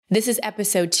This is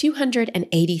episode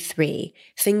 283.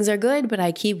 Things are good, but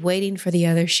I keep waiting for the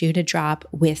other shoe to drop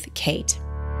with Kate.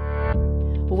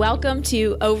 Welcome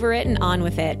to Over It and On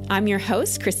With It. I'm your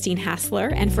host, Christine Hassler,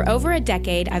 and for over a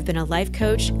decade, I've been a life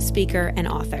coach, speaker, and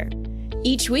author.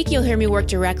 Each week, you'll hear me work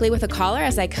directly with a caller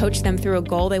as I coach them through a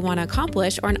goal they want to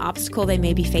accomplish or an obstacle they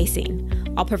may be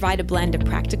facing. I'll provide a blend of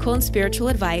practical and spiritual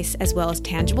advice, as well as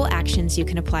tangible actions you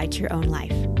can apply to your own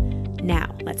life.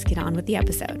 Now, let's get on with the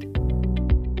episode.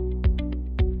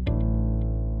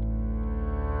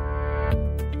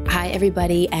 Hi,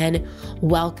 everybody, and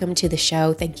welcome to the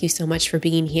show. Thank you so much for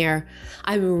being here.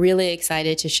 I'm really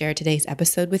excited to share today's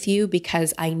episode with you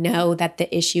because I know that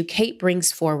the issue Kate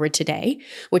brings forward today,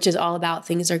 which is all about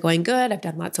things are going good. I've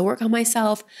done lots of work on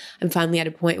myself. I'm finally at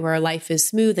a point where life is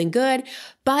smooth and good,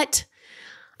 but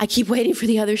I keep waiting for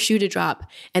the other shoe to drop.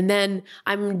 And then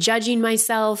I'm judging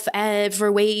myself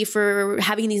for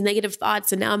having these negative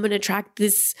thoughts. And now I'm going to track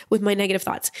this with my negative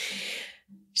thoughts.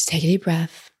 Just take a deep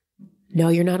breath. No,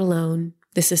 you're not alone.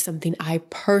 This is something I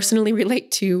personally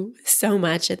relate to so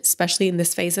much, especially in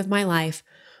this phase of my life.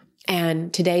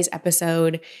 And today's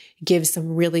episode gives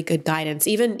some really good guidance.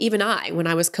 Even I, when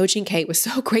I was coaching Kate, was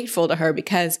so grateful to her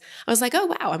because I was like, oh,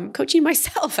 wow, I'm coaching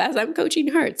myself as I'm coaching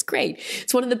her. It's great.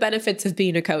 It's one of the benefits of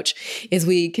being a coach is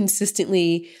we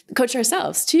consistently coach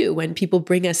ourselves too when people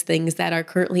bring us things that are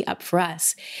currently up for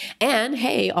us. And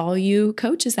hey, all you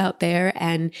coaches out there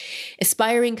and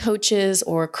aspiring coaches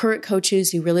or current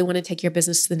coaches who really want to take your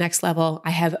business to the next level,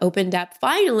 I have opened up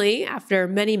finally, after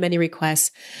many, many requests,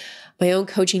 my own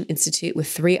coaching institute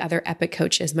with 3 other epic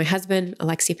coaches, my husband,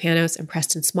 Alexia Panos, and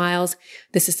Preston Smiles.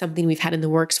 This is something we've had in the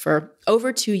works for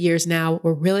over 2 years now.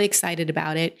 We're really excited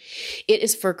about it. It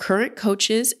is for current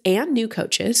coaches and new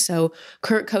coaches. So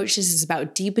current coaches is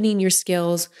about deepening your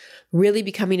skills, really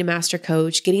becoming a master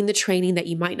coach, getting the training that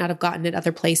you might not have gotten at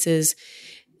other places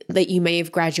that you may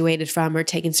have graduated from or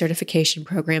taken certification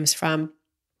programs from.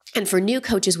 And for new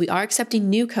coaches, we are accepting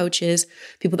new coaches,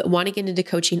 people that want to get into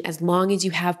coaching as long as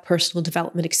you have personal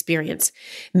development experience,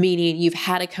 meaning you've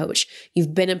had a coach,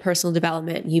 you've been in personal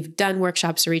development, you've done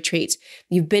workshops or retreats,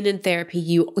 you've been in therapy,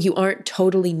 you aren't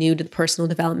totally new to the personal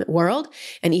development world.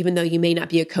 And even though you may not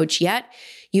be a coach yet,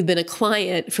 you've been a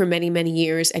client for many, many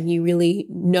years and you really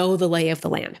know the lay of the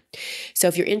land. So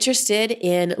if you're interested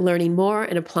in learning more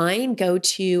and applying, go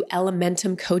to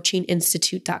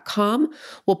elementumcoachinginstitute.com.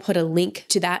 We'll put a link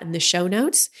to that in the show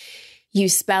notes. You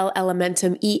spell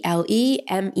Elementum,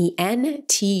 Elementum,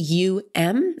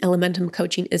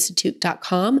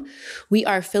 elementumcoachinginstitute.com. We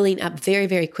are filling up very,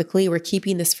 very quickly. We're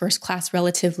keeping this first class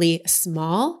relatively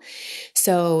small.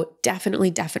 So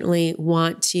definitely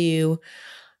want to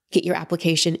get your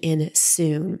application in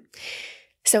soon.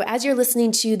 So as you're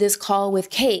listening to this call with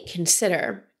Kate,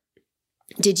 consider,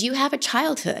 did you have a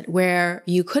childhood where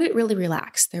you couldn't really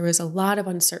relax? There was a lot of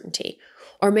uncertainty.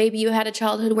 Or maybe you had a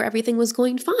childhood where everything was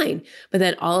going fine, but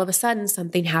then all of a sudden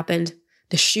something happened,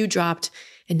 the shoe dropped,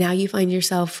 and now you find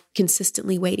yourself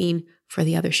consistently waiting for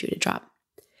the other shoe to drop.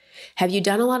 Have you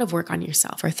done a lot of work on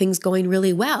yourself? Are things going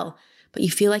really well, but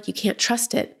you feel like you can't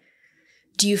trust it?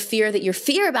 Do you fear that your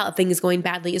fear about things going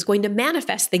badly is going to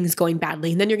manifest things going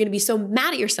badly? And then you're going to be so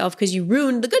mad at yourself because you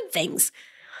ruined the good things.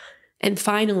 And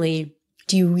finally,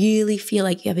 do you really feel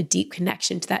like you have a deep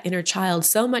connection to that inner child,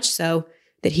 so much so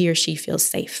that he or she feels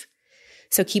safe?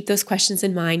 So keep those questions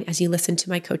in mind as you listen to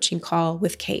my coaching call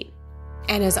with Kate.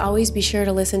 And as always, be sure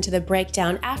to listen to the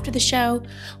breakdown after the show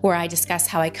where I discuss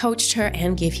how I coached her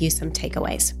and give you some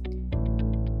takeaways.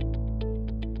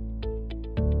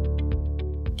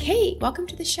 Kate, welcome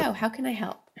to the show. How can I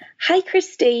help? Hi,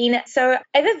 Christine. So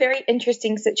I have a very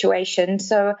interesting situation.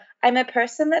 So I'm a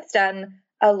person that's done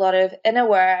a lot of inner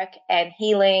work and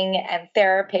healing and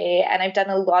therapy, and I've done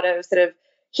a lot of sort of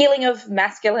healing of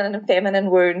masculine and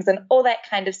feminine wounds and all that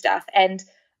kind of stuff. And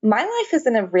my life is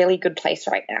in a really good place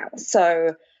right now.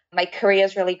 So my career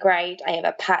is really great. I have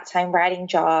a part-time writing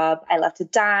job. I love to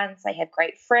dance. I have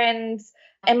great friends.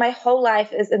 And my whole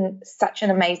life is in such an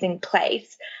amazing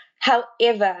place.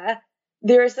 However,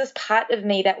 there is this part of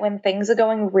me that when things are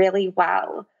going really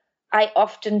well, I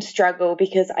often struggle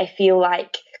because I feel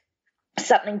like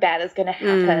something bad is going to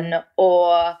happen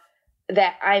or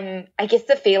that I guess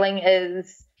the feeling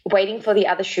is waiting for the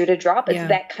other shoe to drop. It's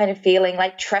that kind of feeling,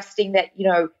 like trusting that,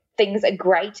 things are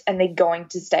great and they're going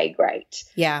to stay great.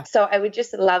 Yeah. So I would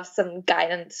just love some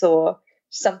guidance or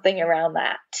something around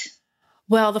that.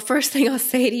 Well, the first thing I'll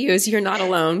say to you is you're not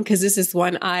alone because this is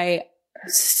one I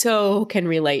so can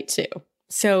relate to.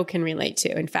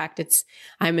 In fact,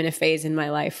 I'm in a phase in my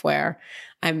life where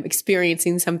I'm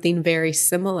experiencing something very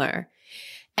similar.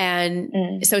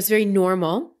 And so it's very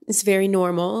normal It's very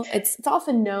normal. It's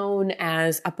often known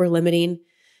as upper limiting.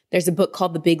 There's a book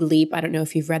called The Big Leap. I don't know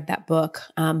if you've read that book,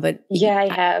 but yeah,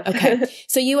 I have. Okay.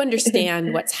 So you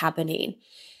understand what's happening.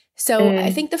 So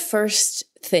I think the first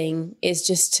thing is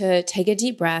just to take a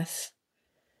deep breath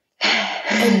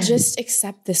and just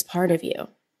accept this part of you.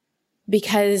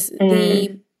 Because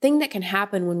the thing that can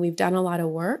happen when we've done a lot of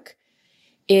work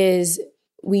is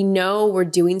we know we're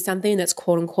doing something that's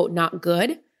quote unquote not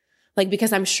good. Like,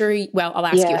 because I'm sure, I'll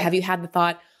ask you, have you had the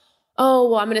thought, oh,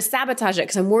 well, I'm going to sabotage it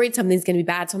because I'm worried something's going to be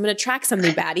bad. So I'm going to attract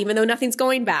something bad, even though nothing's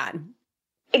going bad.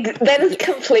 That is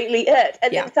completely it.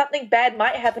 And then something bad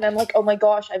might happen. I'm like, oh my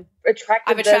gosh, I've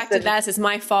attracted this. It's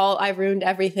my fault. I've ruined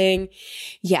everything.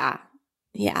 Yeah.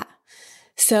 Yeah.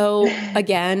 So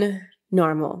again,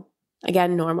 normal.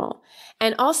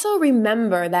 And also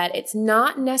remember that it's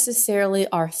not necessarily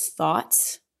our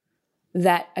thoughts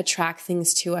that attract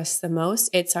things to us the most.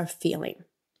 It's our feeling.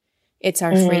 It's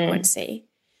our frequency.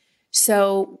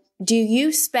 So do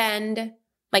you spend,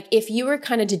 like, if you were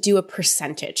kind of to do a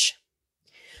percentage,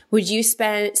 would you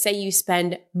say you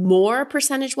spend more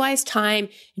percentage-wise time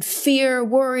in fear,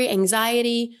 worry,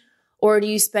 anxiety, or do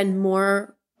you spend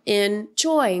more in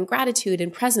joy and gratitude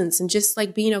and presence and just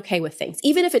like being okay with things?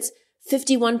 Even if it's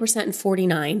 51% and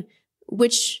 49,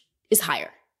 which is higher?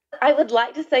 I would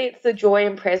like to say it's the joy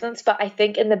and presence, but I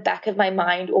think in the back of my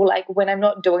mind, or like when I'm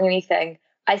not doing anything,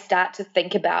 I start to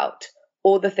think about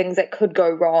all the things that could go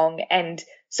wrong. And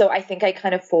so I think I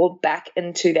kind of fall back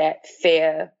into that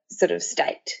fear sort of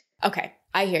state. Okay,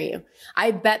 I hear you.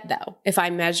 I bet though, if I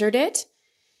measured it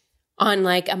on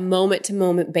like a moment to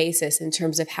moment basis in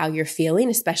terms of how you're feeling,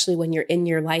 especially when you're in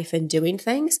your life and doing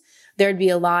things, there'd be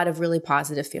a lot of really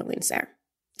positive feelings there.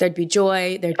 There'd be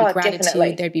joy, there'd be gratitude,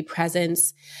 definitely. There'd be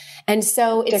presence. And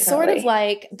so it's sort of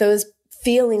like those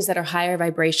feelings that are higher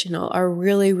vibrational are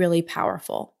really, really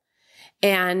powerful.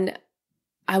 And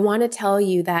I want to tell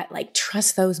you that, like,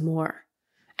 trust those more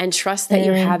and trust that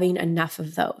you're having enough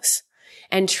of those,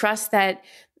 and trust that,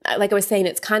 like I was saying,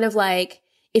 it's kind of like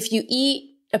if you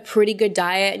eat a pretty good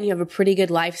diet and you have a pretty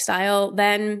good lifestyle,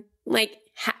 then like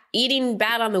eating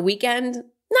bad on the weekend,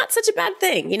 not such a bad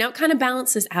thing. It kind of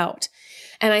balances out.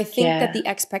 And I think that the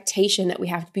expectation that we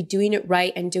have to be doing it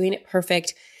right and doing it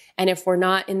perfect, and if we're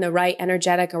not in the right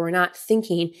energetic or we're not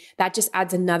thinking, that just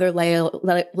adds another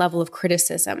level of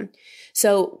criticism.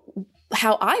 So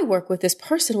how I work with this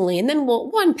personally, and then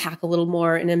we'll unpack a little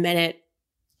more in a minute,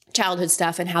 childhood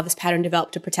stuff and how this pattern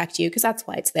developed to protect you, because that's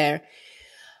why it's there.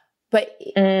 But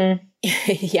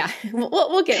yeah,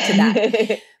 we'll get to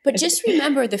that. But just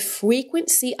remember, the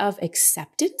frequency of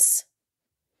acceptance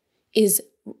is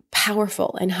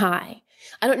powerful and high.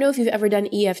 I don't know if you've ever done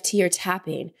EFT or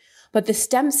tapping, but the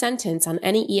stem sentence on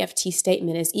any EFT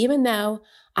statement is, even though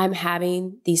I'm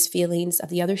having these feelings of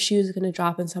the other shoe's going to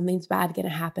drop and something's bad going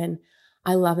to happen,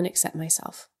 I love and accept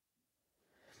myself.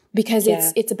 Because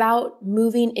it's about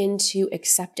moving into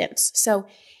acceptance. So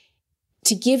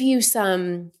to give you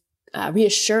some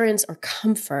reassurance or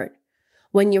comfort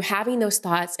when you're having those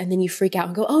thoughts and then you freak out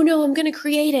and go, oh no, I'm going to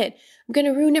create it. I'm going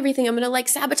to ruin everything. I'm going to like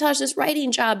sabotage this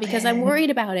writing job because I'm worried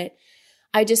about it.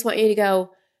 I just want you to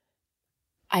go,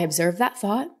 I observe that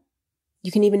thought.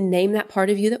 You can even name that part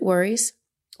of you that worries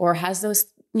or has those,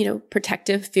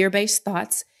 protective, fear-based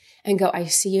thoughts, and go, I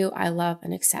see you. I love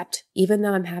and accept. Even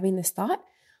though I'm having this thought,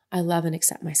 I love and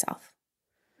accept myself.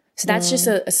 So that's just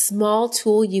a small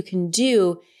tool you can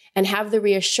do and have the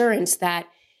reassurance that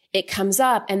it comes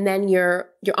up, and then you're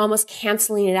almost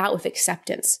canceling it out with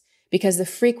acceptance, because the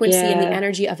frequency and the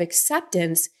energy of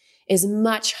acceptance is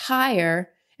much higher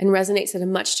and resonates at a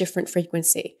much different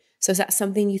frequency. So is that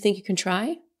something you think you can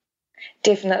try?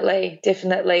 Definitely.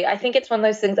 I think it's one of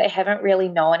those things I haven't really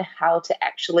known how to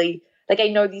actually, like, I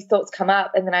know these thoughts come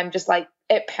up and then I'm just like,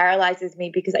 it paralyzes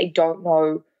me because I don't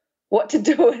know what to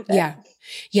do with it.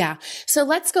 Yeah. So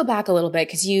let's go back a little bit,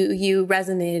 because you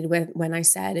resonated with when I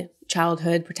said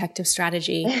childhood protective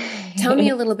strategy. Tell me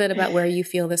a little bit about where you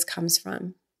feel this comes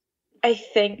from. I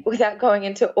think, without going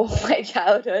into all my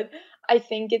childhood, I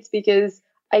think it's because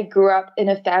I grew up in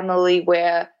a family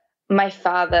where my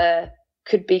father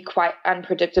could be quite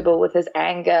unpredictable with his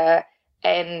anger,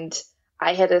 and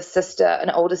I had an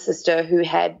older sister who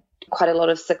had quite a lot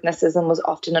of sicknesses and was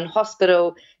often in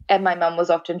hospital, and my mum was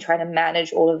often trying to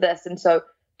manage all of this. And so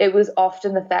it was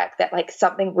often the fact that like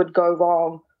something would go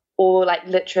wrong, or like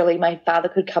literally my father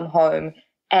could come home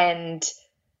and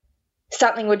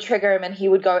something would trigger him and he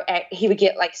would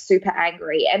get like super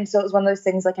angry. And so it was one of those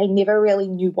things, like I never really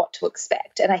knew what to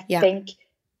expect. And I think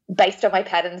based on my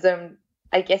patterns, and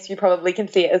I guess you probably can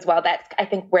see it as well, that's I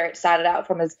think where it started out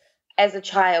from, is as a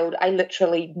child, I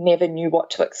literally never knew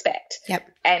what to expect. Yep.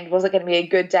 And was it going to be a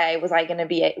good day? Was I going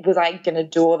to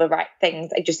do all the right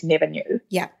things? I just never knew.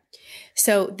 Yeah.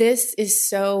 So this is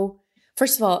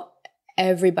first of all,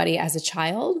 everybody as a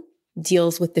child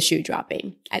deals with the shoe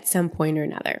dropping at some point or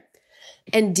another,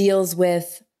 and deals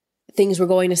with things were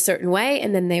going a certain way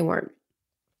and then they weren't.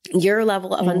 Your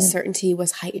level of uncertainty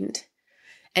was heightened.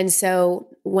 And so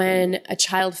when a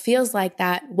child feels like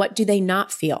that, what do they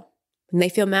not feel? When they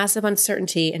feel massive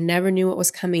uncertainty and never knew what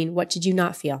was coming, what did you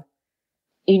not feel?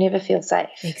 You never feel safe.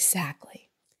 Exactly.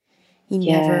 You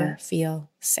never feel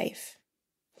safe.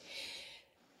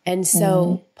 And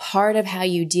so part of how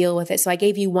you deal with it, so I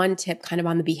gave you one tip kind of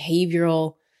on the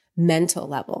behavioral mental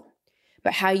level,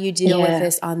 but how you deal with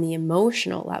this on the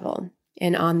emotional level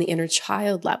and on the inner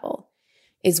child level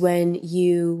is when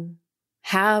you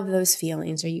have those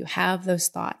feelings or you have those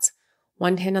thoughts,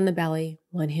 one hand on the belly,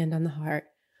 one hand on the heart,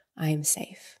 I am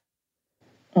safe.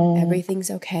 Everything's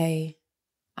okay.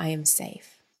 I am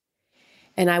safe.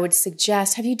 And I would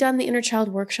suggest, have you done the inner child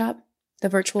workshop? The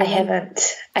virtual I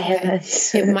haven't.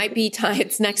 It might be time.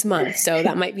 It's next month. So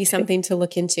that might be something to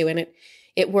look into. And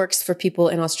it works for people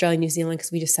in Australia, New Zealand,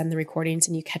 because we just send the recordings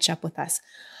and you catch up with us.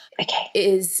 Okay.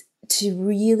 Is to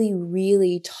really,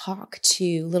 really talk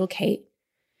to little Kate.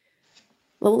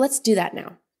 Well, let's do that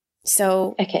now.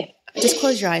 So just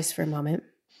close your eyes for a moment.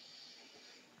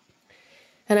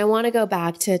 And I want to go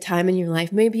back to a time in your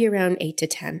life, maybe around 8 to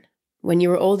 10, when you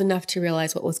were old enough to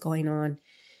realize what was going on.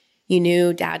 You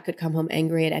knew dad could come home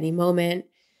angry at any moment.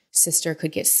 Sister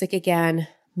could get sick again.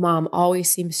 Mom always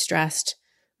seemed stressed.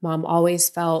 Mom always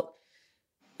felt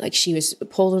like she was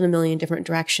pulled in a million different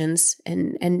directions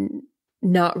and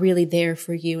not really there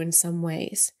for you in some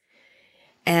ways.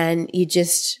 And you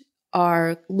just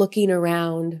are looking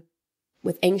around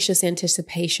with anxious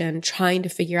anticipation, trying to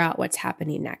figure out what's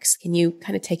happening next. Can you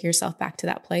kind of take yourself back to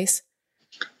that place?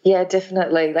 Yeah,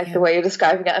 definitely. The way you're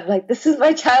describing it, I'm like, this is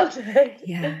my childhood.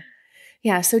 Yeah.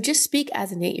 Yeah. So just speak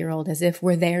as an 8-year-old as if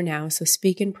we're there now. So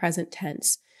speak in present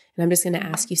tense. And I'm just going to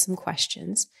ask you some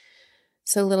questions.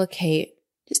 So little Kate,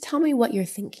 just tell me what you're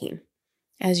thinking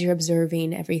as you're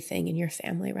observing everything in your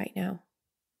family right now.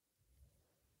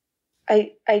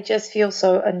 I just feel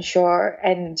so unsure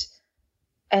and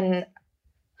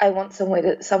I want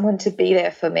someone to be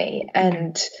there for me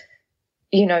and,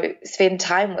 spend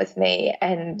time with me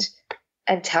and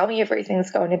tell me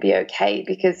everything's going to be okay,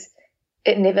 because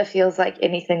it never feels like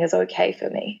anything is okay for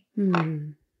me.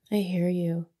 I hear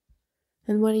you.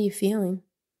 And what are you feeling?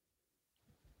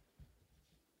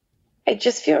 I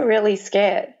just feel really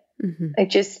scared. I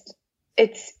just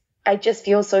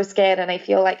feel so scared and I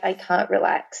feel like I can't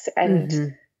relax.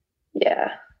 And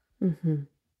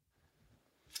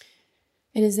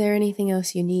And is there anything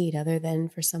else you need other than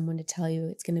for someone to tell you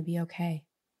it's going to be okay?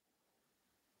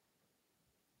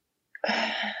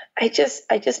 I just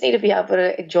need to be able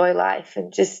to enjoy life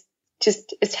and just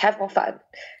have more fun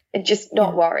and just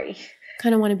not worry.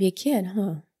 Kind of want to be a kid,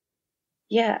 huh?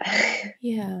 Yeah.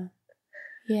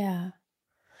 Yeah.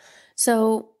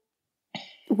 So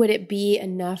would it be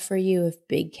enough for you if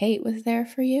Big Kate was there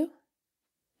for you?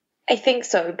 I think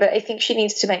so, but I think she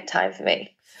needs to make time for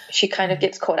me. She kind of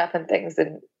gets caught up in things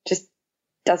and just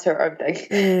does her own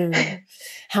thing.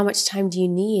 How much time do you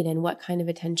need and what kind of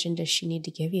attention does she need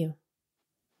to give you?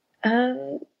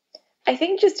 I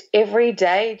think just every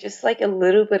day, just like a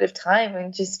little bit of time,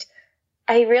 and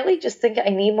I really just think I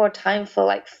need more time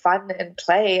for fun and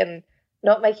play and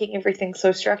not making everything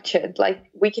so structured.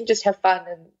 We can just have fun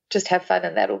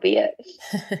and that'll be it.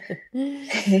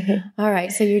 All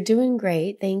right. So you're doing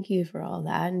great. Thank you for all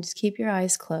that. And just keep your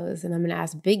eyes closed. And I'm going to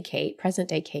ask Big Kate, present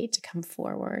day Kate, to come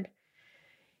forward.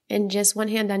 And just one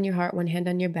hand on your heart, one hand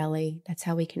on your belly. That's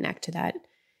how we connect to that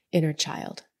inner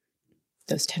child,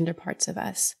 those tender parts of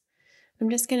us. I'm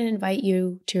just going to invite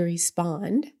you to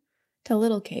respond to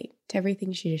little Kate, to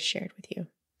everything she just shared with you.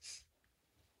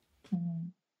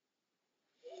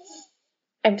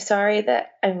 I'm sorry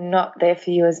that I'm not there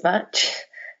for you as much.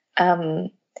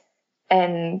 And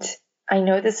I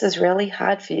know this is really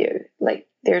hard for you.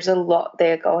 There's a lot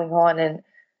there going on and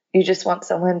you just want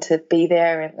someone to be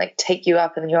there and take you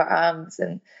up in your arms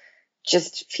and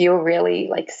just feel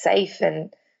really safe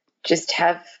and just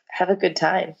have a good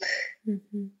time.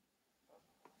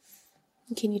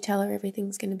 Can you tell her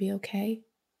everything's going to be okay?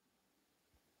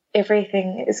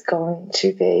 Everything is going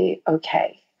to be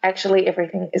okay. Actually,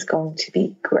 everything is going to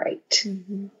be great.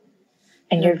 And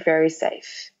you're very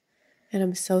safe. And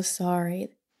I'm so sorry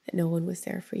that no one was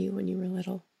there for you when you were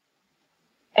little.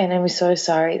 And I'm so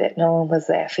sorry that no one was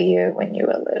there for you when you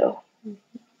were little.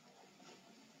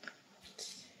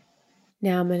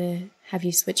 Now I'm going to have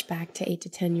you switch back to 8 to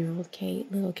 10-year-old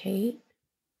Kate, little Kate.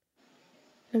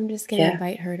 I'm just going to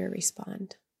invite her to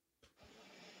respond.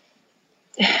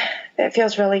 That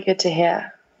feels really good to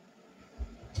hear.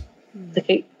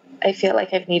 Like I feel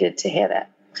like I've needed to hear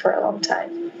that for a long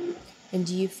time. And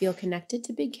do you feel connected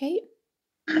to Big Kate?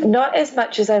 Not as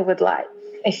much as I would like.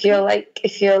 I feel like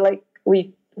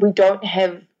we're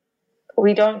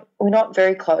not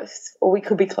very close, or we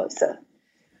could be closer.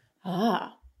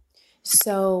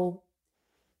 So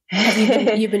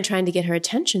you've been trying to get her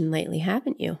attention lately,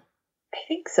 haven't you? I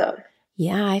think so.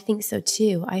 Yeah, I think so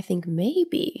too. I think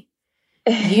maybe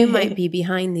you might be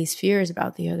behind these fears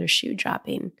about the other shoe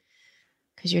dropping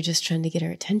because you're just trying to get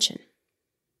her attention.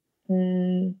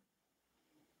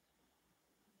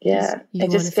 Yeah, I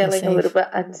just feeling a little bit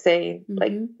unseen. Mm-hmm.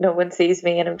 Like no one sees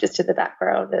me and I'm just in the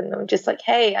background and I'm just like,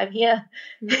 hey, I'm here.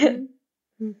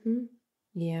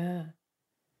 Yeah.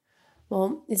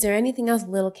 Well, is there anything else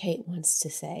little Kate wants to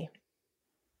say?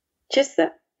 Just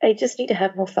that I just need to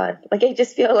have more fun. Like I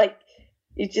just feel like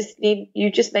you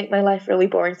just make my life really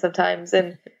boring sometimes,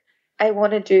 and I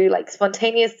want to do like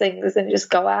spontaneous things and just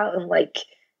go out and like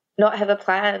not have a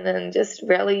plan and just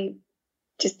really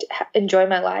just enjoy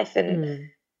my life. And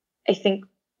I think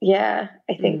I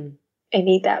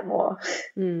need that more.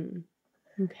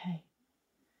 Okay.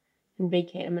 And Big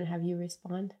Kate, I'm going to have you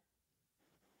respond.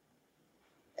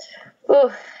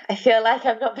 Oh, I feel like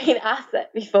I've not been asked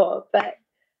that before, but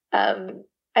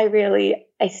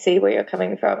I see where you're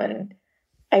coming from, and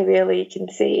I really can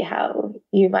see how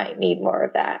you might need more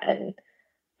of that, and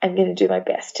I'm going to do my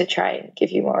best to try and give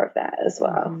you more of that as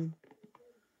well.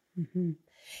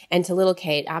 And to little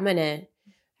Kate, I'm going to,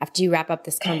 after you wrap up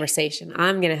this conversation,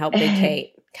 I'm going to help Big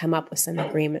Kate come up with some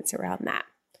agreements around that.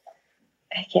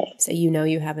 Okay. So you know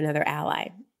you have another ally.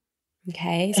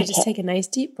 Okay? So just take a nice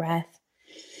deep breath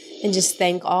and just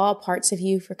thank all parts of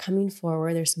you for coming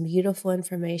forward. There's some beautiful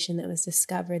information that was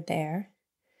discovered there.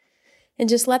 And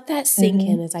just let that sink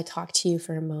in as I talk to you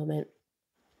for a moment.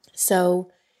 So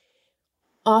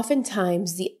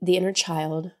oftentimes the inner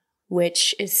child,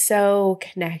 which is so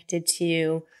connected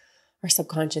to our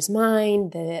subconscious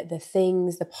mind, the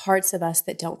things, the parts of us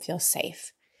that don't feel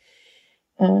safe,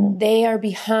 they are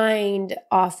behind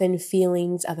often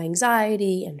feelings of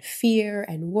anxiety and fear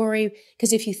and worry.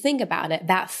 Because if you think about it,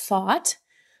 that thought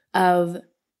of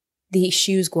the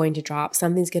shoe's going to drop,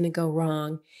 something's going to go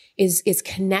wrong, is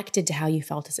connected to how you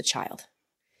felt as a child.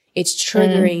 It's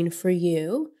triggering for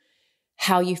you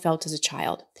how you felt as a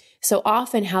child. So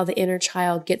often how the inner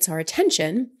child gets our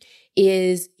attention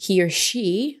is he or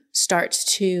she starts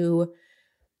to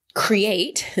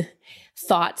create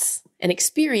thoughts and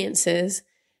experiences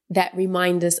that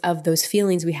remind us of those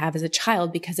feelings we have as a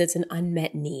child because it's an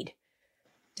unmet need.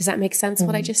 Does that make sense,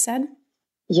 what I just said?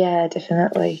 Yeah,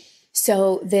 definitely.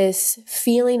 So this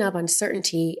feeling of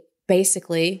uncertainty,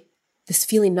 basically this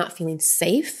feeling not feeling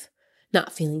safe,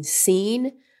 not feeling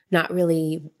seen, not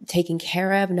really taken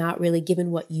care of, not really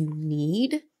given what you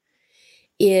need,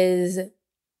 is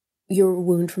your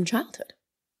wound from childhood.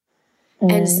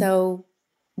 And so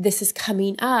this is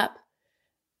coming up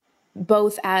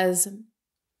both as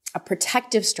a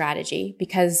protective strategy,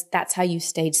 because that's how you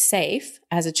stayed safe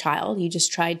as a child. You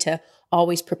just tried to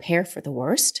always prepare for the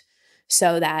worst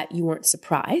so that you weren't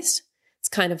surprised. It's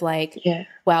kind of like,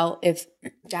 well, if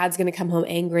dad's going to come home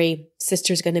angry,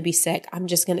 sister's going to be sick, I'm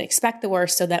just going to expect the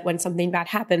worst so that when something bad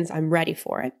happens, I'm ready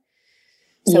for it.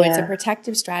 So it's a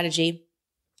protective strategy.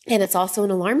 And it's also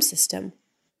an alarm system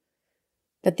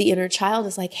that the inner child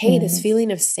is like, hey, this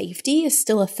feeling of safety is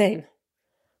still a thing.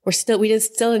 We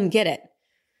just still didn't get it.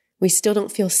 We still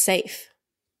don't feel safe.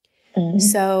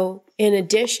 So in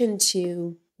addition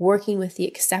to working with the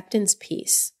acceptance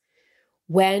piece,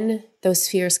 when those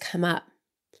fears come up,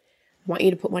 I want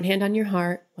you to put one hand on your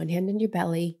heart, one hand on your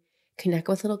belly, connect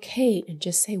with little Kate and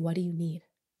just say, what do you need?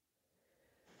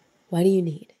 What do you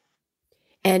need?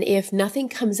 And if nothing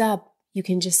comes up, you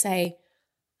can just say,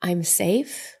 I'm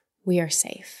safe, we are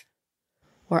safe.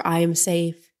 Or I am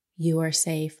safe, you are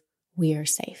safe, we are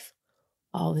safe.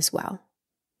 All is well.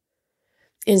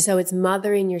 And so it's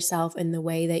mothering yourself in the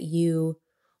way that you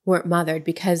weren't mothered,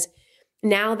 because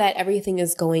now that everything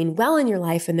is going well in your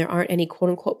life and there aren't any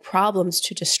quote unquote problems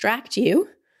to distract you,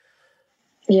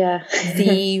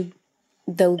 the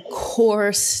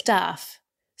core stuff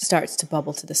starts to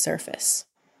bubble to the surface.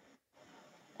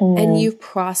 And you've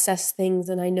processed things,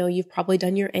 and I know you've probably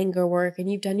done your anger work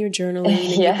and you've done your journaling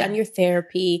and you've done your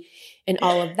therapy and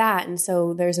all of that. And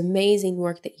so there's amazing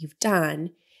work that you've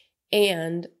done.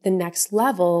 And the next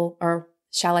level, or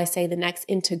shall I say the next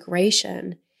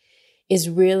integration, is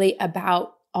really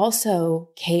about also,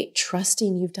 Kate,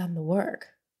 trusting you've done the work.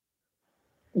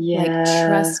 Yeah. Like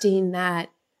trusting that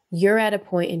you're at a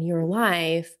point in your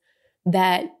life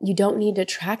that you don't need to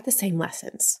attract the same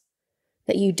lessons,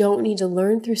 that you don't need to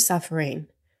learn through suffering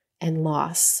and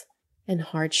loss and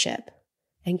hardship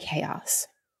and chaos.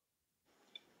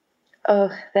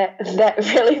 Oh, that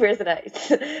really resonates.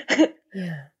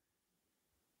 Yeah.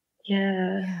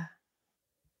 Yeah. Yeah.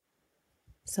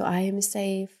 So I am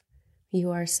safe.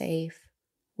 You are safe.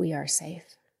 We are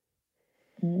safe.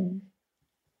 Mm.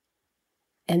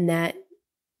 And that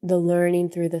the learning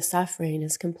through the suffering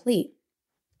is complete.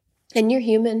 And you're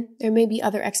human. There may be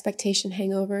other expectation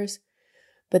hangovers,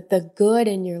 but the good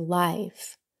in your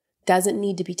life doesn't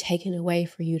need to be taken away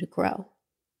for you to grow.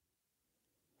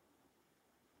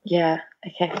 Yeah.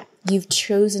 Okay. You've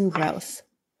chosen growth.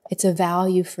 It's a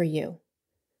value for you.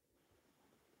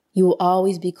 You will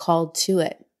always be called to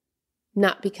it,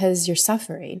 not because you're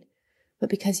suffering, but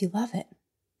because you love it.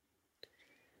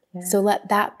 Yeah. So let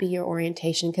that be your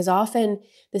orientation, because often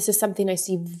this is something I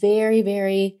see very,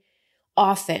 very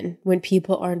often when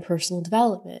people are in personal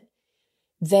development.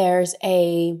 Because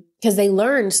they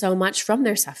learn so much from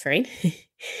their suffering,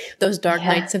 those dark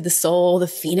nights of the soul, the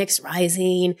phoenix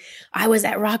rising, I was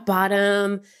at rock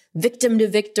bottom, victim to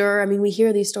victor. I mean, we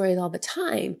hear these stories all the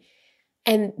time.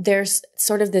 And there's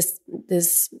sort of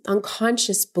this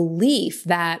unconscious belief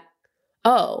that,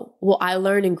 oh, well, I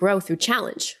learn and grow through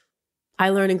challenge. I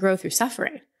learn and grow through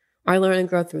suffering. Or I learn and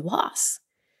grow through loss.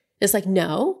 It's like,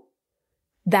 no,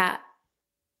 that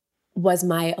was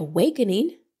my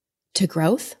awakening to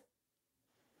growth.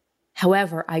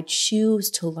 However, I choose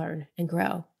to learn and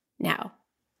grow now.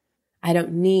 I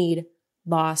don't need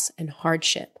loss and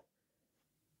hardship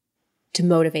to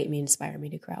motivate me, inspire me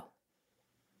to grow.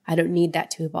 I don't need that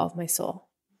to evolve my soul.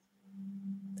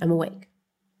 I'm awake.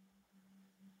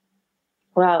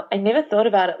 Wow, I never thought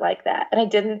about it like that. And I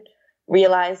didn't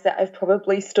realize that I've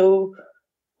probably still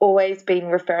always been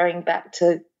referring back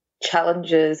to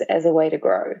challenges as a way to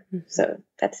grow. Mm-hmm. So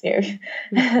that's new.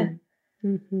 Mm-hmm.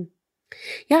 Mm-hmm.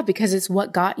 Yeah, because it's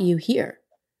what got you here.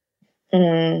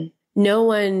 Mm. No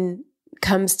one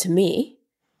comes to me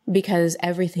because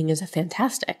everything is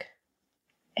fantastic.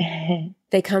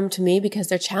 They come to me because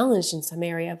they're challenged in some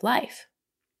area of life.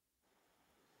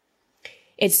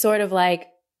 It's sort of like,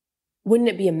 wouldn't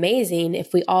it be amazing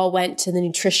if we all went to the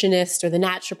nutritionist or the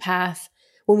naturopath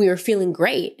when we were feeling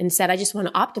great and said, I just want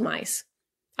to optimize.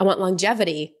 I want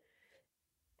longevity,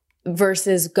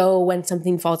 versus go when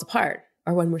something falls apart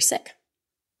or when we're sick.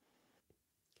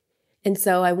 And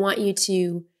so I want you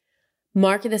to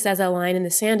mark this as a line in the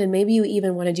sand, and maybe you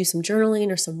even want to do some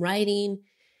journaling or some writing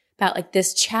about like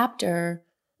this chapter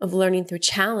of learning through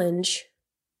challenge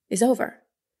is over.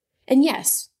 And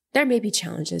yes, there may be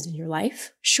challenges in your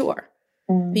life, sure,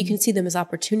 but you can see them as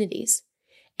opportunities.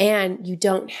 And you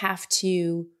don't have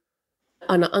to,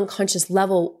 on an unconscious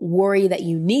level, worry that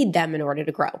you need them in order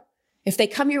to grow. If they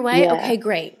come your way, okay,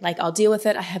 great. Like, I'll deal with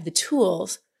it. I have the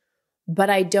tools,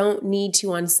 but I don't need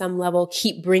to, on some level,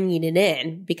 keep bringing it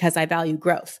in because I value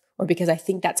growth or because I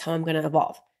think that's how I'm going to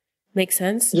evolve. Make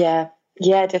sense? Yeah.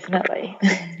 Yeah, definitely.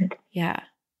 Yeah.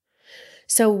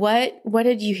 So what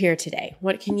did you hear today?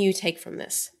 What can you take from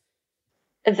this?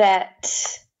 That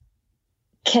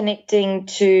connecting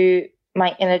to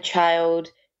my inner child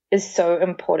is so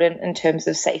important in terms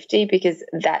of safety, because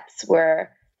that's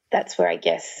where I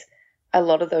guess a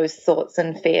lot of those thoughts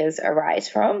and fears arise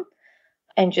from.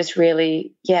 And just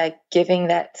really, giving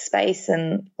that space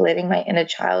and letting my inner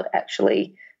child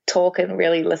actually talk and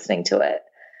really listening to it,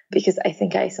 because I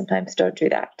think I sometimes don't do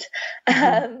that.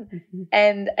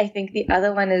 And I think the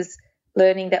other one is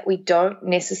learning that we don't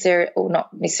necessarily, or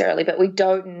not necessarily, but we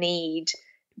don't need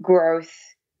growth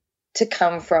to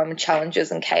come from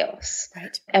challenges and chaos.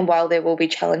 Right. And while there will be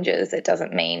challenges, it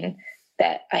doesn't mean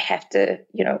that I have to,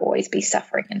 always be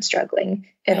suffering and struggling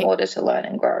in order to learn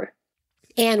and grow.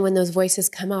 And when those voices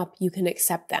come up, you can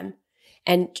accept them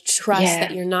and trust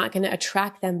that you're not going to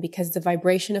attract them, because the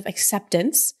vibration of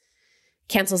acceptance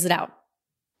cancels it out.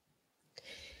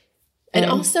 And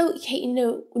also,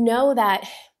 know that,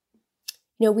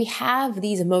 we have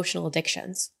these emotional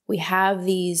addictions. We have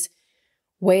these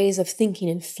ways of thinking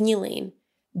and feeling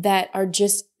that we're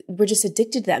just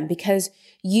addicted to them, because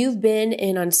you've been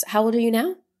how old are you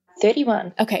now?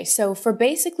 31. Okay. So for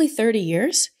basically 30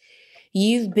 years,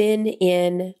 you've been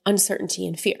in uncertainty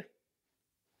and fear.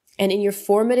 And in your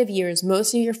formative years,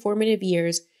 most of your formative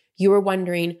years, you were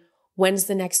wondering, when's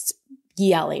the next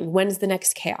yelling? When's the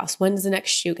next chaos? When's the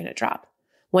next shoe going to drop?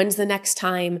 When's the next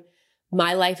time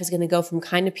my life is going to go from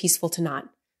kind of peaceful to not?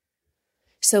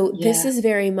 So this is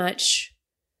very much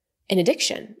an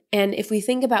addiction. And if we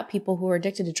think about people who are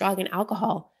addicted to drug and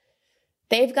alcohol,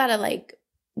 they've got to like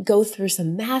go through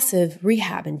some massive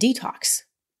rehab and detox.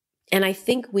 And I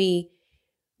think we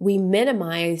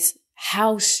minimize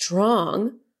how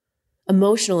strong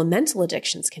emotional and mental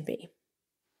addictions can be.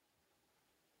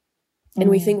 And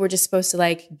we think we're just supposed to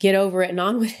like get over it and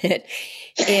on with it,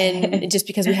 and just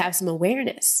because we have some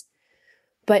awareness.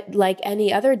 But like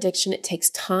any other addiction, it takes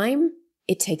time,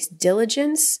 it takes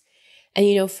diligence. And,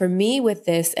 you know, for me with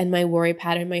this and my worry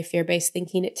pattern, my fear-based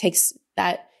thinking, it takes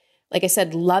that, like I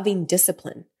said, loving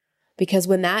discipline. Because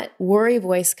when that worry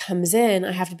voice comes in,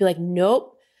 I have to be like,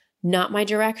 nope, not my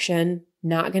direction,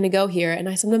 not going to go here. And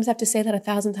I sometimes have to say that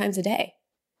 1,000 times a day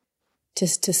to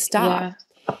stop.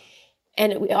 Yeah.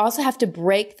 And we also have to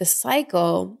break the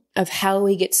cycle of how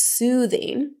we get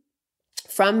soothing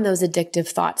from those addictive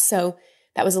thoughts. So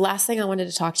that was the last thing I wanted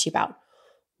to talk to you about.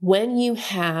 When you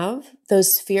have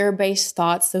those fear-based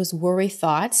thoughts, those worry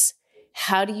thoughts,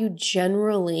 how do you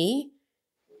generally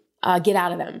get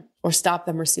out of them or stop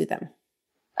them or soothe them?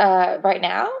 Right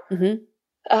now? Mm-hmm.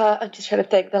 I'm just trying to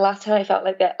think. The last time I felt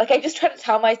like that, like I just try to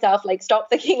tell myself, like, stop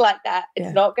thinking like that.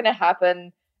 It's not going to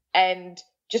happen, and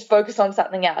just focus on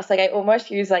something else. Like I almost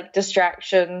use like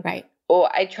distraction, right? Or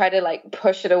I try to like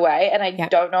push it away, and I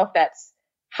don't know if that's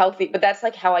healthy, but that's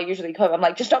like how I usually cope. I'm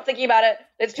like, just stop thinking about it.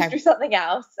 Let's just do something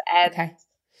else. And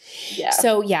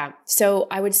So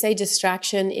I would say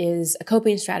distraction is a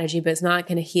coping strategy, but it's not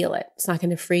going to heal it. It's not going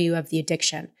to free you of the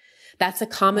addiction. That's a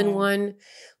common one.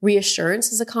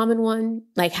 Reassurance is a common one,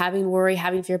 like having worry,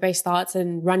 having fear-based thoughts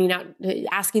and running out,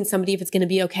 asking somebody if it's going to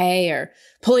be okay, or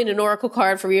pulling an oracle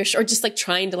card for reassurance, or just like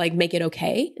trying to like make it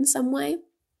okay in some way.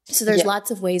 So there's lots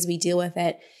of ways we deal with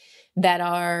it that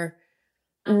are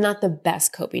not the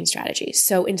best coping strategies.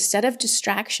 So instead of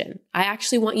distraction, I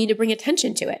actually want you to bring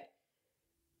attention to it.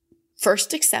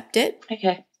 First, accept it.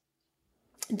 Okay.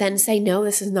 Then say, no,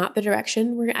 this is not the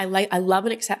direction I love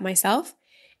and accept myself.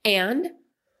 And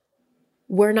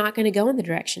we're not going to go in the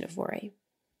direction of worry.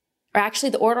 Or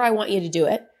actually, the order I want you to do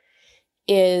it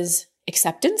is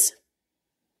acceptance.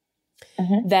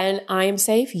 Mm-hmm. Then I am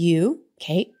safe. You,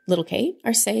 Kate, little Kate,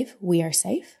 are safe. We are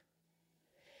safe.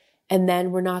 And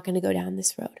then we're not going to go down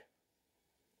this road.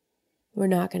 We're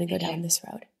not going to go down this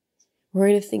road. We're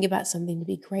going to think about something to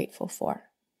be grateful for.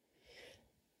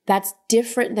 That's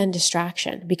different than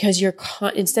distraction, because you're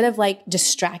instead of like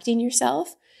distracting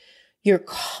yourself, you're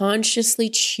consciously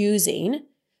choosing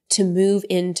to move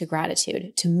into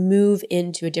gratitude, to move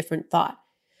into a different thought.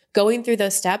 Going through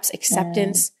those steps,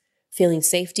 acceptance, feeling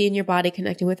safety in your body,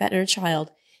 connecting with that inner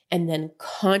child, and then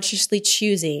consciously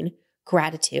choosing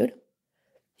gratitude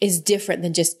is different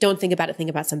than just don't think about it, think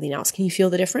about something else. Can you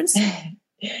feel the difference?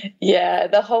 Yeah,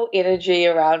 the whole energy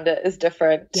around it is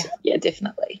different. Yeah,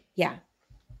 definitely. Yeah.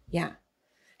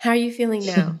 How are you feeling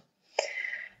now?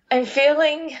 I'm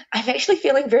actually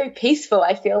feeling very peaceful.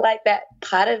 I feel like that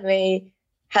part of me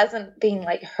hasn't been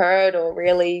like heard or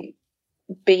really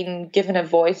been given a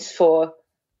voice for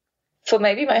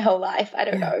maybe my whole life. I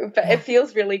don't know, but it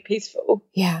feels really peaceful.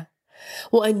 Yeah.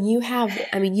 Well, and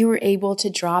you were able to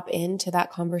drop into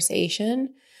that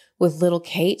conversation with little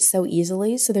Kate so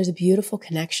easily. So there's a beautiful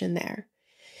connection there.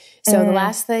 So the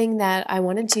last thing that I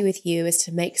want to do with you is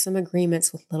to make some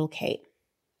agreements with little Kate.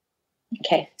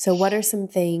 Okay. So what are some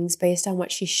things based on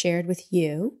what she shared with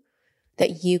you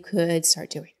that you could start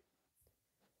doing?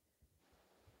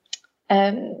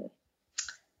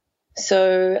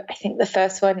 So I think the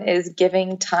first one is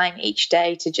giving time each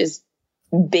day to just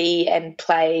be and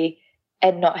play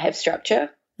and not have structure.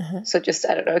 Uh-huh. So just,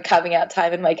 I don't know, carving out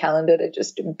time in my calendar to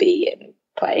just be and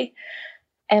play.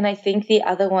 And I think the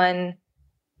other one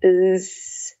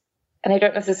is, and I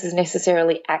don't know if this is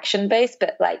necessarily action-based,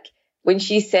 but like when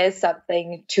she says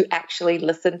something, to actually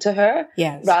listen to her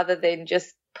rather than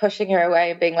just pushing her away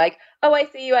and being like, oh, I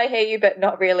see you, I hear you, but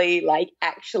not really like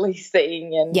actually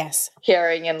seeing and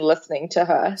hearing and listening to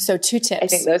her. So 2 tips. I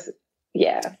think those,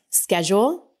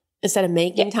 Schedule instead of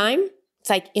making time. It's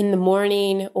like in the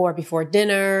morning or before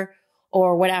dinner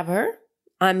or whatever,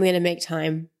 I'm going to make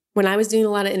time. When I was doing a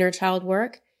lot of inner child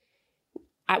work,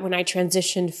 when I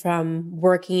transitioned from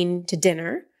working to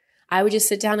dinner, I would just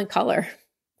sit down and color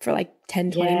for like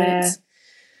 10, 20 minutes.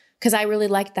 Because I really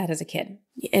liked that as a kid.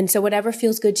 And so whatever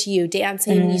feels good to you,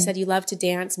 dancing, you said you love to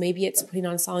dance. Maybe it's putting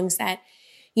on songs that,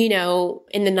 you know,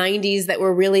 in the 90s that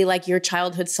were really like your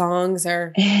childhood songs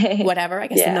or whatever. I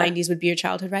guess the 90s would be your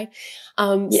childhood, right?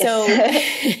 So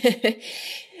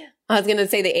I was going to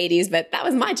say the 80s, but that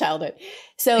was my childhood.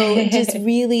 So just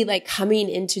really like coming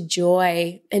into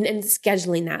joy and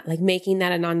scheduling that, like making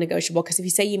that a non-negotiable. Because if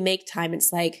you say you make time,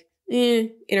 it's like,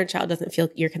 inner child doesn't feel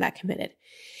you're that committed.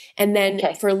 And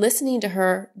then for listening to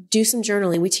her, do some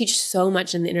journaling. We teach so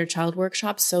much in the inner child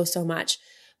workshop, so much.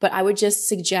 But I would just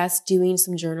suggest doing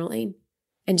some journaling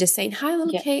and just saying, hi,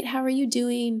 little Kate, how are you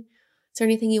doing? Is there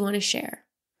anything you want to share?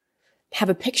 Have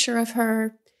a picture of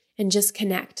her and just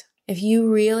connect. If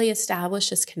you really establish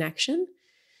this connection,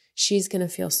 she's going to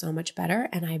feel so much better.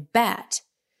 And I bet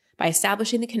by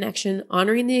establishing the connection,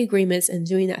 honoring the agreements, and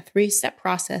doing that 3-step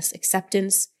process,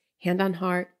 acceptance, hand on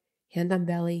heart, hand on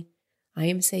belly, I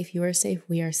am safe, you are safe,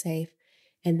 we are safe,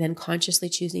 and then consciously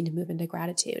choosing to move into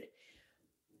gratitude.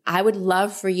 I would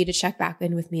love for you to check back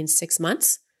in with me in 6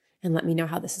 months and let me know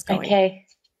how this is going. Okay.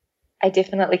 I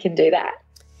definitely can do that.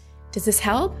 Does this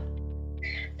help?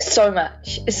 So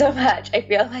much. I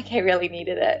feel like I really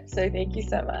needed it. So thank you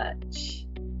so much.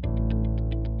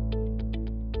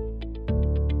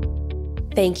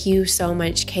 Thank you so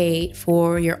much, Kate,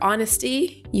 for your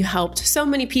honesty. You helped so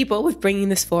many people with bringing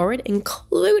this forward,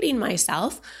 including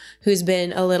myself, who's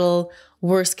been a little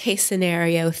worst case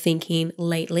scenario thinking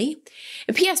lately.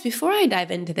 And P.S., before I dive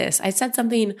into this, I said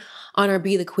something on our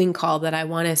Be the Queen call that I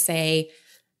want to say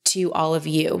to all of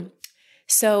you.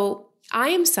 So I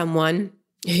am someone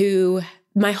who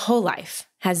my whole life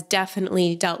has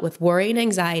definitely dealt with worry and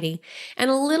anxiety and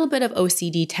a little bit of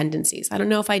OCD tendencies. I don't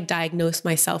know if I diagnosed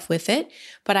myself with it,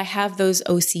 but I have those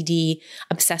OCD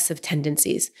obsessive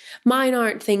tendencies. Mine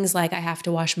aren't things like I have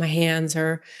to wash my hands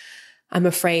or I'm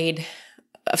afraid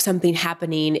of something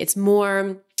happening. It's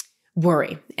more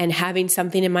worry and having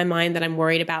something in my mind that I'm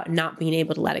worried about and not being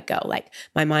able to let it go. Like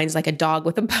my mind's like a dog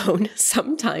with a bone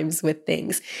sometimes with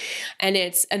things. And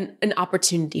it's an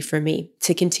opportunity for me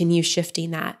to continue shifting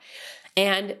that.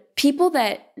 And people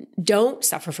that don't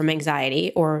suffer from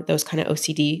anxiety or those kind of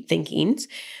OCD thinkings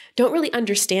don't really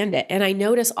understand it. And I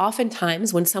notice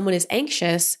oftentimes when someone is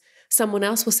anxious, someone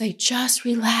else will say, just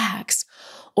relax.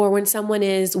 Or when someone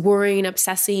is worrying,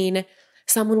 obsessing,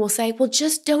 someone will say, well,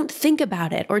 just don't think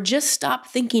about it or just stop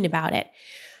thinking about it.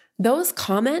 Those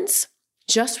comments,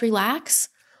 just relax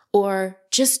or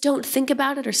just don't think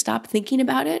about it or stop thinking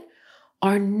about it,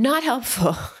 are not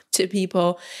helpful to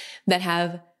people that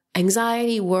have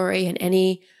anxiety, worry, and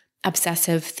any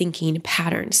obsessive thinking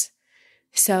patterns.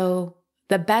 So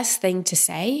the best thing to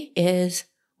say is,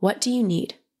 what do you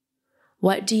need?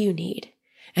 What do you need?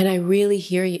 And I really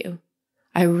hear you.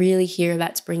 I really hear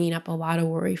that's bringing up a lot of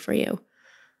worry for you.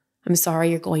 I'm sorry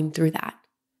you're going through that.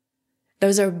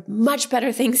 Those are much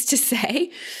better things to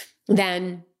say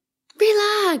than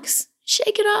relax,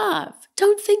 shake it off,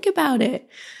 don't think about it.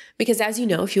 Because as you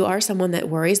know, if you are someone that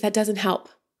worries, that doesn't help.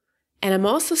 And I'm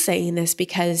also saying this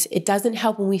because it doesn't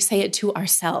help when we say it to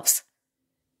ourselves.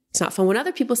 It's not fun when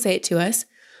other people say it to us,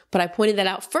 but I pointed that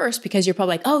out first because you're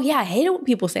probably like, oh yeah, I hate it when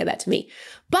people say that to me.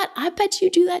 But I bet you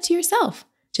do that to yourself,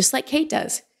 just like Kate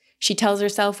does. She tells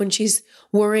herself when she's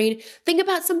worried, think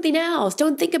about something else.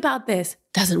 Don't think about this.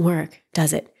 Doesn't work,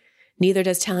 does it? Neither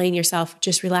does telling yourself,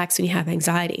 just relax when you have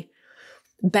anxiety.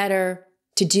 Better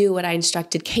to do what I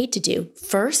instructed Kate to do.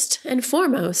 First and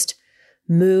foremost,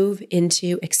 move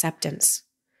into acceptance.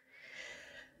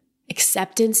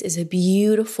 Acceptance is a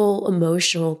beautiful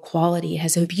emotional quality. It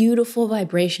has a beautiful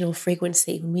vibrational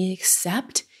frequency. When we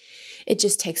accept, it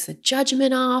just takes the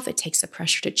judgment off. It takes the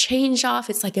pressure to change off.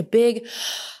 It's like a big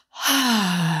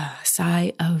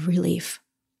sigh of relief.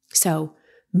 So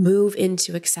move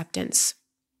into acceptance.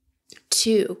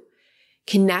 2,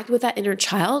 connect with that inner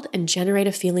child and generate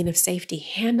a feeling of safety.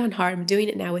 Hand on heart. I'm doing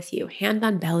it now with you. Hand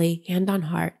on belly, hand on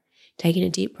heart. Taking a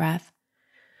deep breath.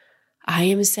 I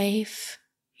am safe.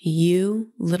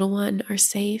 You, little one, are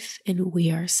safe, and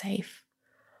we are safe.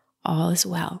 All is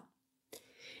well.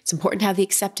 It's important to have the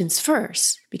acceptance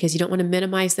first because you don't want to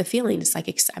minimize the feeling. It's like,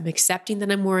 I'm accepting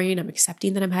that I'm worrying. I'm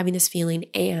accepting that I'm having this feeling,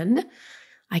 and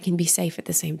I can be safe at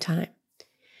the same time.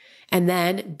 And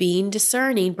then being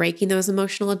discerning, breaking those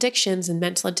emotional addictions and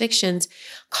mental addictions,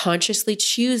 consciously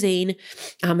choosing,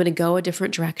 I'm going to go a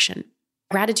different direction.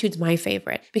 Gratitude's my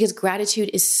favorite because gratitude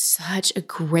is such a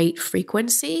great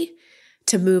frequency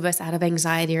to move us out of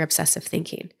anxiety or obsessive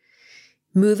thinking.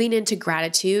 Moving into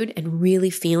gratitude and really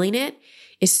feeling it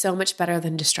is so much better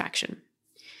than distraction.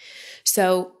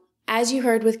 So as you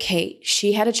heard with Kate,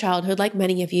 she had a childhood like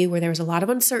many of you where there was a lot of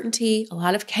uncertainty, a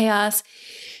lot of chaos.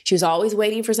 She was always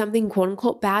waiting for something quote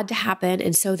unquote bad to happen.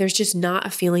 And so there's just not a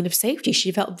feeling of safety.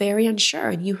 She felt very unsure.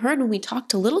 And you heard when we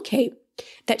talked to little Kate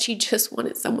that she just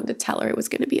wanted someone to tell her it was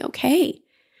going to be okay.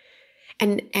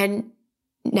 And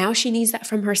now she needs that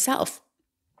from herself.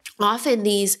 Often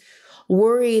these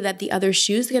worry that the other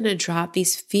shoe's going to drop,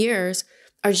 these fears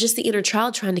are just the inner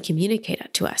child trying to communicate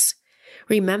it to us.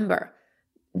 Remember,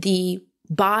 the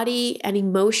body and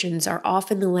emotions are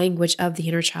often the language of the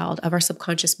inner child, of our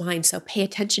subconscious mind. So pay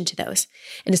attention to those.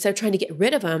 And instead of trying to get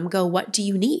rid of them, go, what do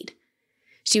you need?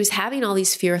 She was having all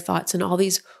these fear thoughts and all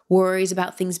these worries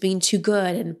about things being too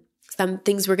good and some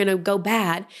things were going to go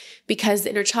bad because the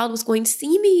inner child was going,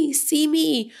 see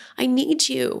me. I need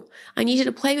you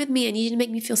to play with me. I need you to make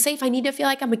me feel safe. I need to feel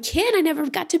like I'm a kid. I never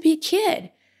got to be a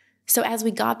kid. So as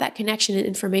we got that connection and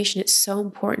information, it's so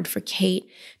important for Kate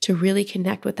to really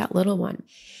connect with that little one.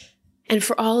 And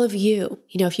for all of you,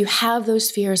 if you have those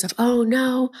fears of, oh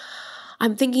no,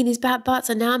 I'm thinking these bad thoughts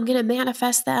and now I'm going to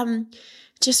manifest them,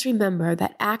 just remember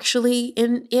that actually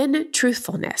in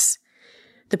truthfulness,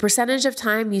 the percentage of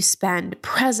time you spend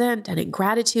present and in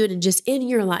gratitude and just in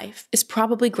your life is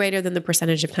probably greater than the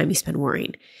percentage of time you spend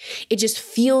worrying. It just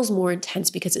feels more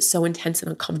intense because it's so intense and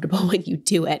uncomfortable when you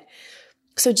do it.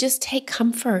 So just take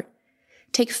comfort,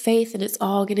 take faith, and it's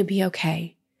all going to be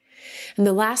okay. And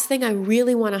the last thing I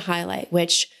really want to highlight,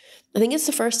 which I think it's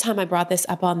the first time I brought this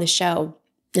up on the show,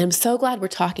 and I'm so glad we're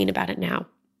talking about it now,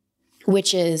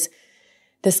 which is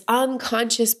this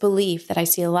unconscious belief that I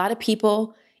see a lot of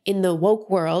people in the woke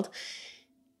world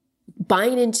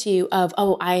buying into of,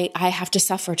 oh, I have to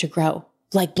suffer to grow,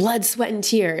 like blood, sweat, and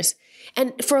tears.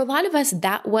 And for a lot of us,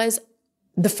 that was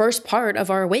the first part of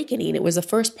our awakening. It was the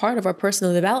first part of our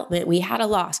personal development. We had a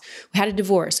loss. We had a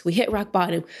divorce. We hit rock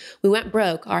bottom. We went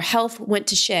broke. Our health went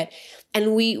to shit.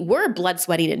 And we were blood,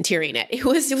 sweating, and tearing it. It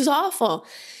was awful.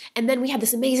 And then we had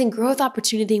this amazing growth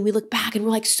opportunity and we look back and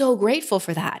we're like so grateful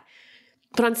for that.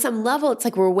 But on some level, it's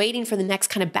like we're waiting for the next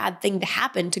kind of bad thing to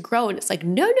happen to grow. And it's like,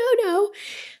 no.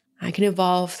 I can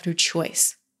evolve through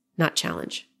choice, not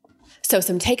challenge. So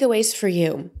some takeaways for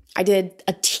you. I did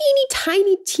a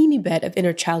teeny bit of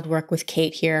inner child work with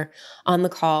Kate here on the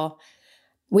call.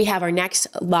 We have our next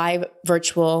live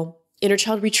virtual inner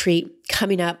child retreat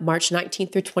coming up March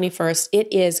 19th through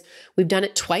 21st. We've done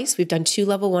it twice. We've done 2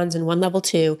 level 1s and 1 level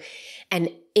 2. And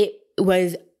it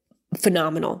was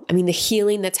phenomenal. I mean, the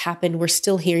healing that's happened, we're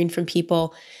still hearing from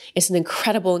people. It's an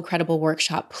incredible, incredible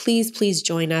workshop. Please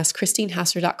join us.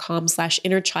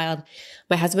 ChristineHassler.com/innerchild.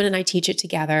 My husband and I teach it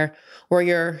together. We're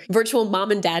your virtual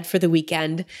mom and dad for the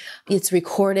weekend. It's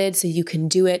recorded so you can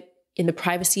do it in the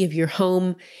privacy of your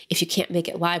home. If you can't make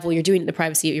it live, well, you're doing it in the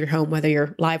privacy of your home, whether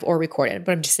you're live or recorded.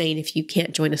 But I'm just saying, if you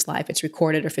can't join us live, it's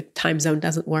recorded, or if the time zone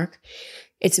doesn't work.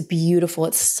 It's beautiful.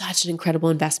 It's such an incredible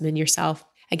investment in yourself.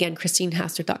 Again,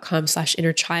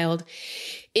 ChristineHassler.com/innerchild.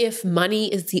 If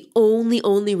money is the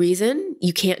only reason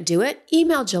you can't do it,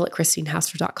 email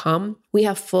Jill@ChristineHassler.com. We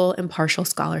have full and partial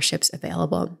scholarships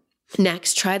available.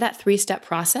 Next, try that 3-step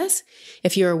process.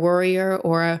 If you're a worrier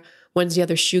or a when's the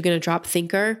other shoe going to drop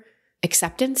thinker,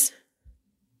 acceptance.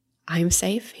 I'm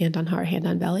safe, hand on heart, hand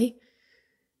on belly.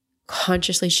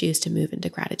 Consciously choose to move into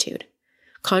gratitude.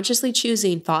 Consciously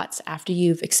choosing thoughts after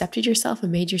you've accepted yourself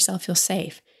and made yourself feel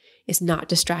safe is not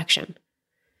distraction.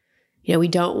 We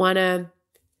don't want to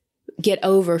get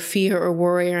over fear or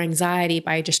worry or anxiety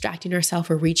by distracting ourselves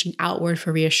or reaching outward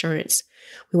for reassurance.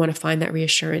 We want to find that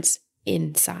reassurance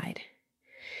inside.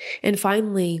 And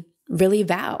finally, really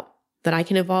vow that I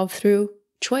can evolve through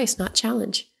choice, not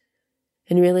challenge.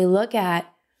 And really look at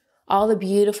all the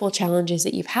beautiful challenges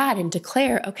that you've had and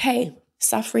declare, okay,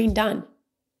 suffering done.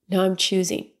 Now I'm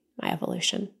choosing my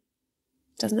evolution.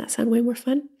 Doesn't that sound way more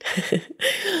fun?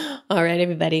 All right,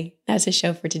 everybody, that's the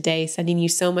show for today. Sending you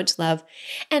so much love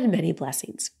and many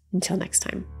blessings. Until next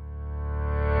time.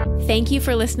 Thank you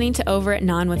for listening to Over It and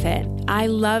On With It. I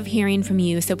love hearing from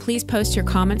you, so please post your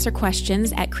comments or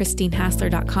questions at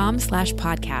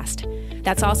ChristineHassler.com/podcast.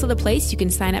 That's also the place you can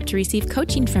sign up to receive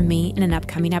coaching from me in an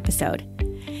upcoming episode.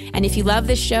 And if you love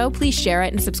this show, please share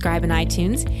it and subscribe in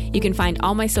iTunes. You can find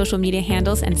all my social media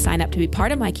handles and sign up to be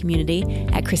part of my community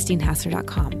at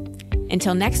ChristineHassler.com.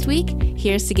 Until next week,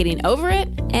 here's to getting over it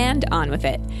and on with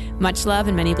it. Much love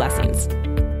and many blessings.